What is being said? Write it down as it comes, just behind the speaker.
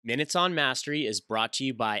Minutes on Mastery is brought to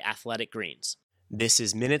you by Athletic Greens. This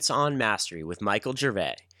is Minutes on Mastery with Michael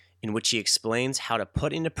Gervais, in which he explains how to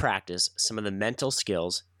put into practice some of the mental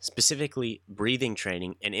skills, specifically breathing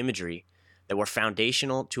training and imagery, that were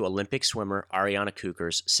foundational to Olympic swimmer Ariana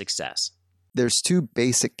Kukors' success. There's two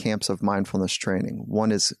basic camps of mindfulness training.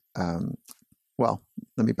 One is, let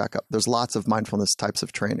me back up. There's lots of mindfulness types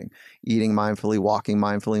of training: eating mindfully, walking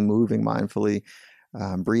mindfully, moving mindfully,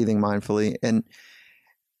 breathing mindfully. And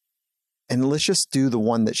let's just do the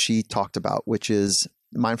one that she talked about, which is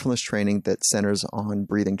mindfulness training that centers on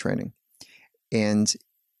breathing training. And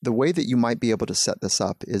the way that you might be able to set this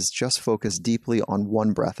up is just focus deeply on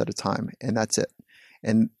one breath at a time, and that's it.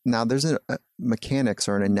 And now there's a mechanics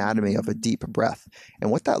or an anatomy of a deep breath. And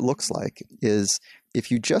what that looks like is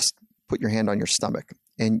if you just put your hand on your stomach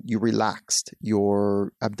and you relaxed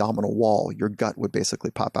your abdominal wall, your gut would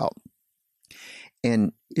basically pop out.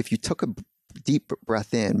 And if you took a deep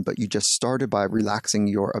breath in, but you just started by relaxing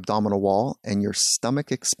your abdominal wall and your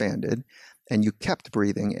stomach expanded and you kept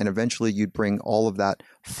breathing, and eventually you'd bring all of that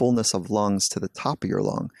fullness of lungs to the top of your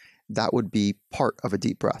lung, that would be part of a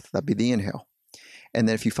deep breath. That'd be the inhale. And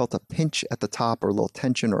then if you felt a pinch at the top or a little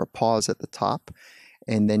tension or a pause at the top,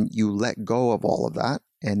 and then you let go of all of that,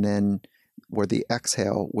 and then where the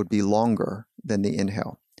exhale would be longer than the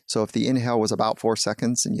inhale. So if the inhale was about 4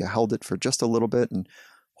 seconds and you held it for just a little bit, and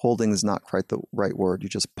holding is not quite the right word, you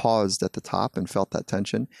just paused at the top and felt that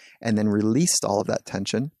tension and then released all of that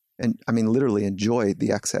tension. And I mean, literally enjoy the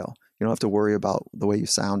exhale. You don't have to worry about the way you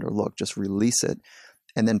sound or look, just release it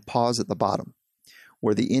and then pause at the bottom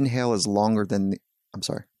where the inhale is longer than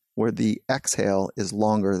where the exhale is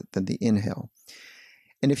longer than the inhale.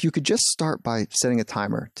 And if you could just start by setting a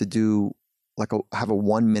timer to do have a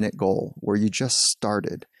 1 minute goal where you just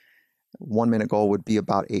started. 1 minute goal would be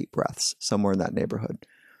about 8 breaths, somewhere in that neighborhood.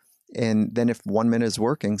 And then if 1 minute is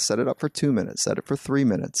working, set it up for 2 minutes, set it for 3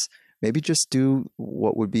 minutes. Maybe just do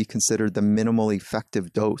what would be considered the minimal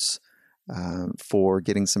effective dose for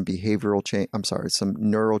getting some some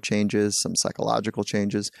neural changes, some psychological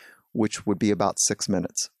changes, which would be about 6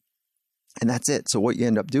 minutes. And that's it. So what you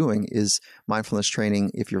end up doing is mindfulness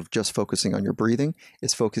training, if you're just focusing on your breathing,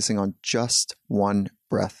 is focusing on just one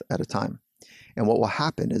breath at a time. And what will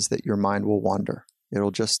happen is that your mind will wander.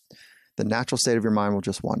 The natural state of your mind will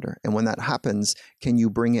just wander. And when that happens, can you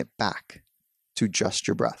bring it back to just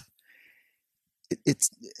your breath? It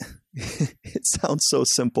sounds so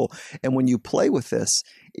simple. And when you play with this,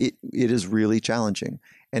 it is really challenging.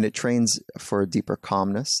 And it trains for a deeper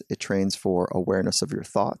calmness. It trains for awareness of your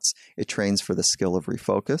thoughts. It trains for the skill of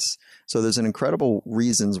refocus. So there's an incredible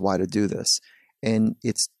reasons why to do this. And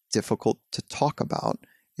it's difficult to talk about.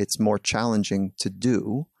 It's more challenging to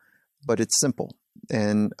do, but it's simple.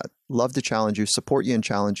 And I'd love to support you and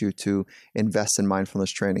challenge you to invest in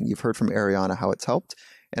mindfulness training. You've heard from Ariana how it's helped.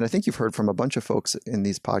 And I think you've heard from a bunch of folks in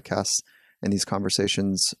these podcasts and these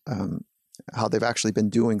conversations how they've actually been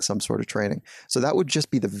doing some sort of training. So that would just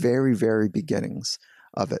be the very, very beginnings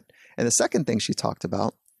of it. And the second thing she talked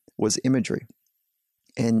about was imagery.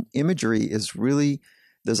 And imagery is really,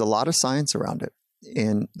 there's a lot of science around it.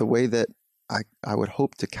 And the way that I would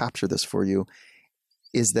hope to capture this for you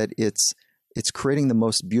is that it's creating the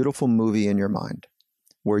most beautiful movie in your mind,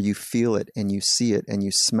 where you feel it and you see it and you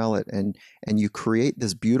smell it and you create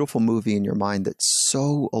this beautiful movie in your mind that's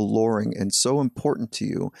so alluring and so important to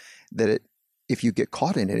you that if you get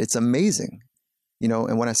caught in it, it's amazing.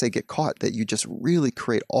 And when I say get caught, that you just really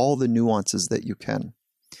create all the nuances that you can.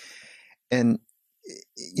 And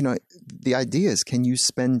the idea is, can you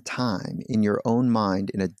spend time in your own mind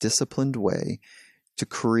in a disciplined way to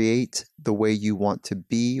create the way you want to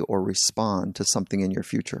be or respond to something in your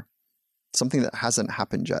future, something that hasn't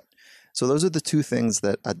happened yet? So those are the two things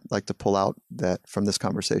that I'd like to pull out from this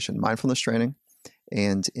conversation: mindfulness training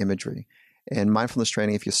and imagery. And mindfulness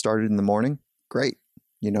training, if you started in the morning, great.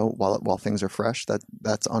 While things are fresh,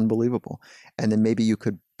 that's unbelievable. And then maybe you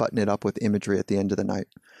could button it up with imagery at the end of the night.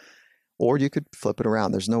 Or you could flip it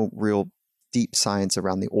around. There's no real deep science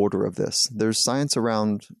around the order of this. There's science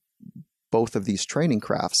around both of these training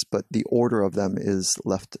crafts, but the order of them is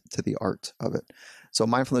left to the art of it. So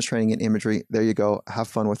mindfulness training and imagery, there you go. Have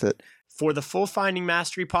fun with it. For the full Finding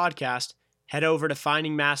Mastery podcast, head over to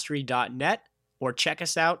findingmastery.net or check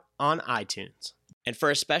us out on iTunes. And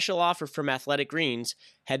for a special offer from Athletic Greens,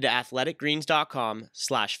 head to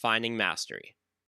athleticgreens.com/findingmastery.